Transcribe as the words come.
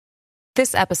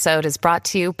This episode is brought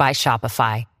to you by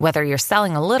Shopify. Whether you're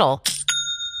selling a little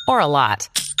or a lot,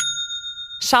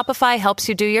 Shopify helps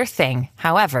you do your thing,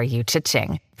 however you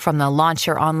cha-ching. From the launch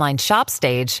your online shop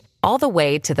stage, all the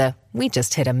way to the we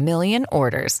just hit 1 million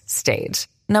orders stage.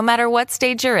 No matter what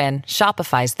stage you're in,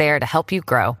 Shopify's there to help you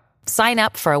grow. Sign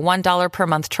up for a $1 per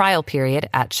month trial period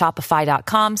at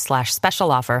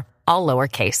shopify.com/special offer, all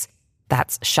lowercase.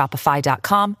 That's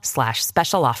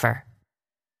shopify.com/special offer.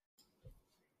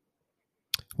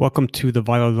 Welcome to the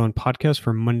Vital Zone podcast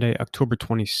for Monday, October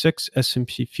 26th.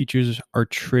 S&P futures are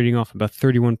trading off about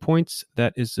 31 points.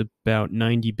 That is about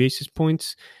 90 basis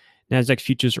points. NASDAQ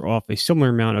futures are off a similar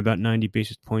amount, about 90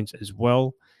 basis points as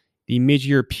well. The major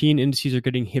European indices are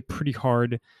getting hit pretty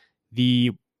hard.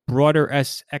 The broader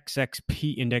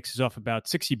SXXP index is off about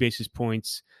 60 basis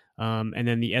points. And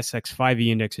then the SX5E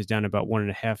index is down about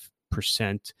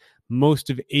 1.5%. Most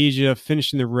of Asia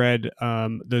finished in the red.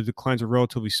 The declines are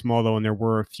relatively small, though, and there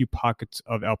were a few pockets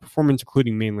of outperformance,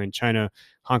 including mainland China.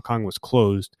 Hong Kong was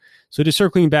closed. So just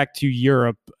circling back to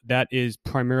Europe, that is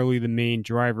primarily the main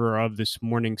driver of this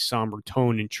morning's somber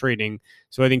tone in trading.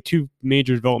 So I think two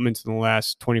major developments in the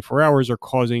last 24 hours are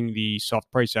causing the soft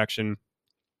price action.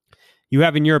 You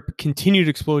have in Europe continued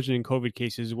explosion in COVID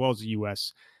cases, as well as the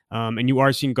U.S., and you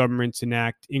are seeing governments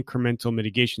enact incremental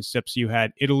mitigation steps. You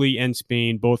had Italy and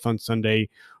Spain both on Sunday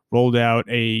rolled out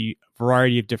a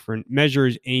variety of different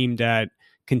measures aimed at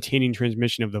containing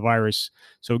transmission of the virus.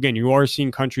 So again, you are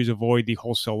seeing countries avoid the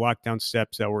wholesale lockdown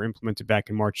steps that were implemented back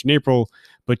in March and April,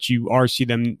 but you are seeing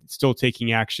them still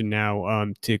taking action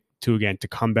now to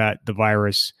combat the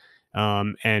virus.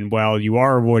 And while you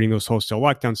are avoiding those wholesale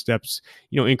lockdown steps,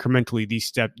 incrementally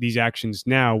these actions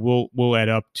now will add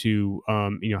up to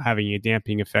having a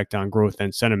damping effect on growth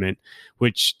and sentiment,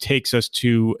 which takes us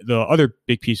to the other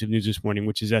big piece of news this morning,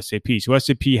 which is SAP. So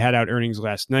SAP had out earnings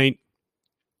last night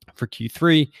for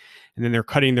Q3, and then they're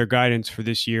cutting their guidance for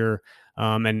this year.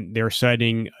 And they're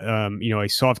citing, a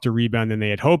softer rebound than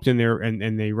they had hoped, and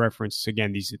they reference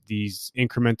again these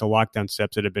incremental lockdown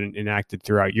steps that have been enacted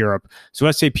throughout Europe.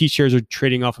 So SAP shares are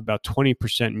trading off about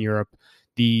 20% in Europe.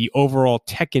 The overall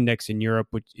tech index in Europe,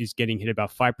 which is getting hit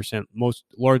about 5%, most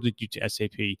largely due to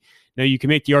SAP. Now, you can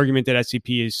make the argument that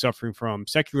SAP is suffering from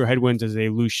secular headwinds as they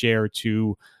lose share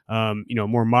to,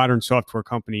 more modern software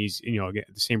companies. The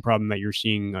same problem that you're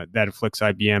seeing that afflicts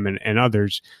IBM and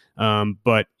others.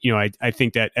 But I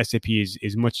think that SAP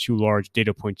is much too large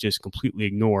data point to just completely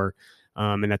ignore,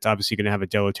 and that's obviously going to have a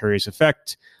deleterious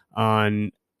effect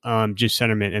on just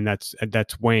sentiment, and that's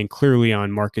weighing clearly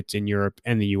on markets in Europe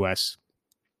and the U.S.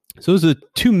 So those are the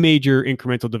two major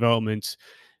incremental developments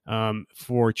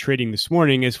for trading this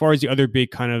morning. As far as the other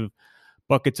big kind of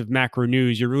buckets of macro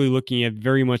news, you're really looking at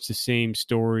very much the same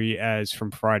story as from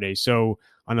Friday. So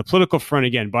on the political front,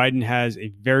 again, Biden has a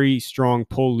very strong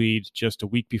poll lead just a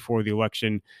week before the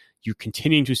election. You're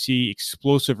continuing to see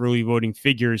explosive early voting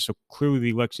figures. So clearly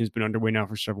the election has been underway now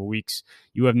for several weeks.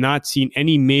 You have not seen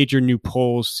any major new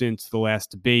polls since the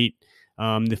last debate.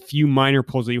 The few minor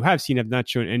polls that you have seen have not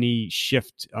shown any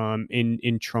shift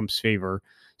in Trump's favor.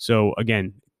 So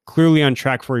again, clearly on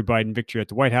track for a Biden victory at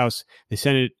the White House. The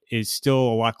Senate is still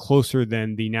a lot closer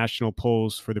than the national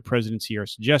polls for the presidency are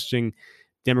suggesting.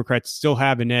 Democrats still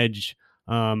have an edge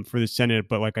for the Senate,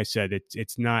 but like I said,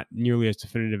 it's not nearly as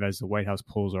definitive as the White House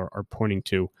polls are pointing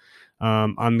to.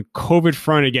 On the COVID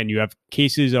front, again, you have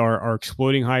cases are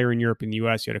exploding higher in Europe and the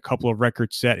U.S. You had a couple of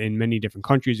records set in many different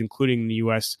countries, including the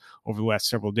U.S. over the last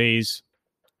several days.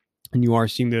 And you are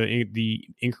seeing the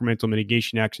incremental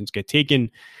mitigation actions get taken.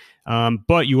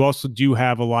 But you also do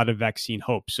have a lot of vaccine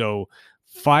hope. So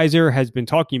Pfizer has been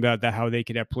talking about that, how they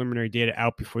could have preliminary data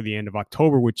out before the end of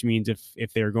October, which means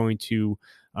if they're going to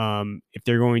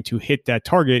hit that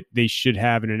target, they should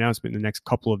have an announcement in the next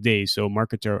couple of days. So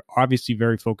markets are obviously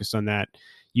very focused on that.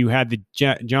 You had the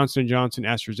Johnson & Johnson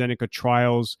AstraZeneca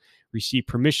trials receive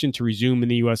permission to resume in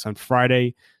the U.S. on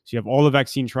Friday. So you have all the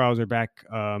vaccine trials are back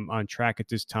on track at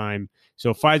this time.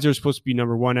 So Pfizer is supposed to be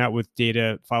number one out with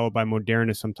data, followed by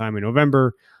Moderna sometime in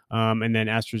November. And then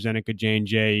AstraZeneca,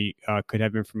 J&J could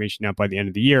have information out by the end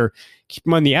of the year. Keep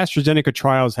in mind, the AstraZeneca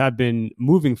trials have been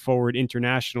moving forward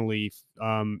internationally,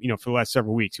 for the last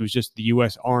several weeks. It was just the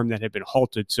U.S. arm that had been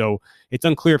halted. So it's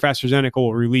unclear if AstraZeneca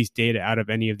will release data out of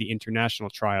any of the international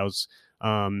trials,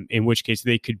 in which case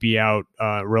they could be out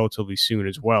relatively soon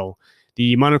as well.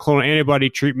 The monoclonal antibody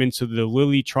treatment, so the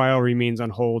Lilly trial remains on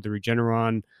hold. The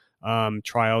Regeneron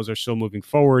trials are still moving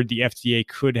forward. The FDA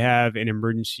could have an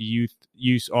emergency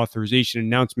use authorization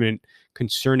announcement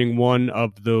concerning one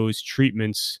of those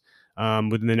treatments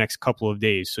within the next couple of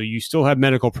days. So you still have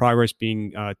medical progress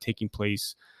being taking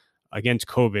place against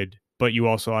COVID, but you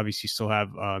also obviously still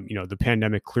have, the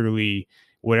pandemic clearly,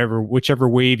 whichever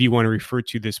wave you want to refer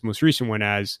to this most recent one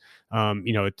as,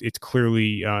 it's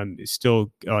clearly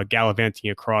still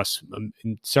gallivanting across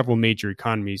in several major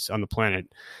economies on the planet.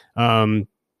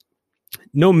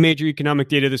 No major economic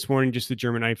data this morning. Just the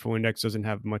German IFO index doesn't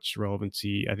have much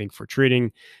relevancy, I think, for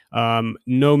trading.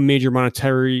 No major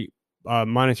monetary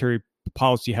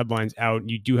policy headlines out.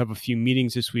 You do have a few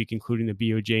meetings this week, including the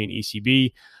BOJ and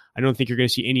ECB. I don't think you're going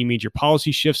to see any major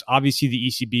policy shifts. Obviously, the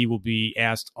ECB will be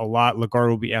asked a lot. Lagarde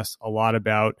will be asked a lot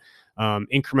about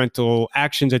incremental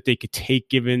actions that they could take,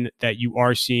 given that you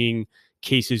are seeing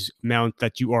cases mount,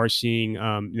 that you are seeing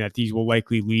that these will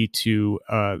likely lead to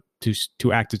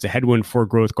act as a headwind for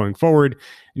growth going forward.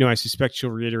 I suspect she'll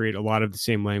reiterate a lot of the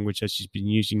same language that she's been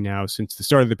using now since the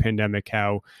start of the pandemic,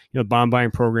 how bond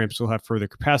buying programs will have further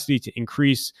capacity to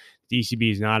increase. The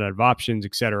ECB is not out of options,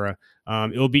 et cetera.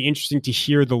 It'll be interesting to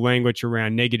hear the language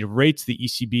around negative rates. The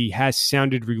ECB has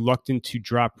sounded reluctant to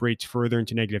drop rates further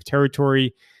into negative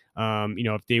territory.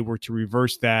 If they were to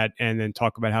reverse that and then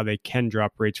talk about how they can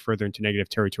drop rates further into negative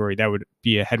territory, that would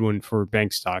be a headwind for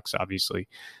bank stocks, obviously.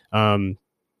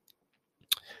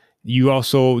 You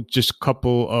also, just a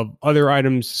couple of other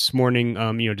items this morning,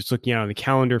 just looking out on the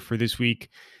calendar for this week.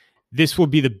 This will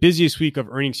be the busiest week of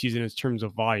earnings season in terms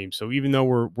of volume. So even though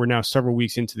we're now several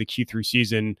weeks into the Q3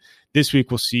 season, this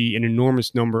week we'll see an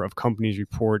enormous number of companies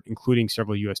report, including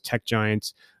several U.S. tech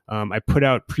giants. I put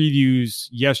out previews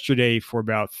yesterday for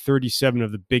about 37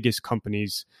 of the biggest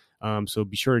companies. So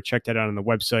be sure to check that out on the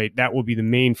website. That will be the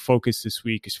main focus this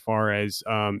week as far as,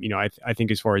 I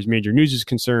think as far as major news is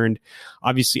concerned.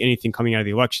 Obviously, anything coming out of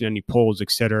the election, any polls,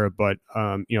 et cetera. But,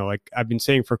 like I've been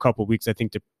saying for a couple of weeks, I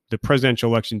think the presidential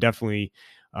election definitely,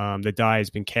 the die has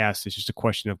been cast. It's just a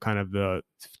question of kind of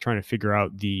trying to figure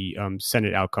out the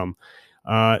Senate outcome.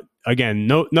 Again,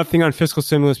 nothing on fiscal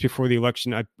stimulus before the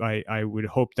election. I would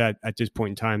hope that at this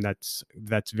point in time, that's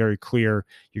very clear.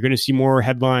 You're going to see more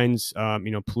headlines.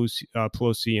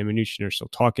 Pelosi and Mnuchin are still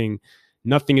talking.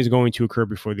 Nothing is going to occur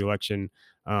before the election.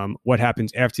 What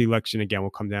happens after the election, again, will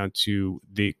come down to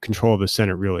the control of the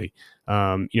Senate, really.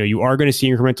 You are going to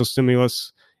see incremental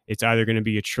stimulus. It's either going to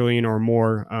be $1 trillion or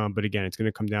more. But again, it's going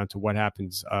to come down to what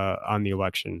happens on the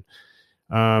election.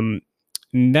 And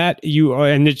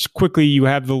just quickly, you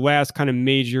have the last kind of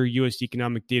major U.S.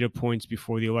 economic data points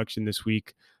before the election this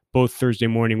week, both Thursday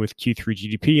morning with Q3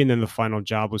 GDP and then the final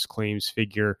jobless claims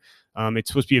figure. It's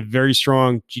supposed to be a very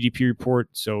strong GDP report,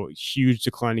 so huge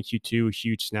decline in Q2, a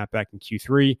huge snapback in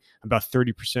Q3, about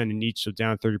 30% in each, so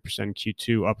down 30% in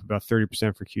Q2, up about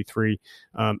 30% for Q3.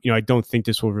 I don't think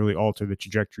this will really alter the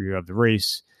trajectory of the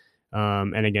race.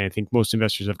 And again, I think most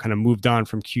investors have kind of moved on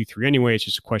from Q3 anyway. It's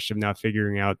just a question of now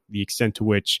figuring out the extent to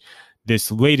which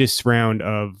this latest round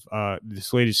of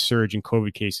this latest surge in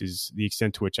COVID cases, the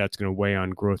extent to which that's going to weigh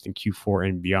on growth in Q4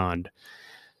 and beyond.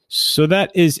 So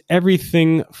that is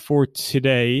everything for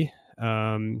today.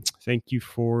 Thank you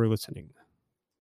for listening.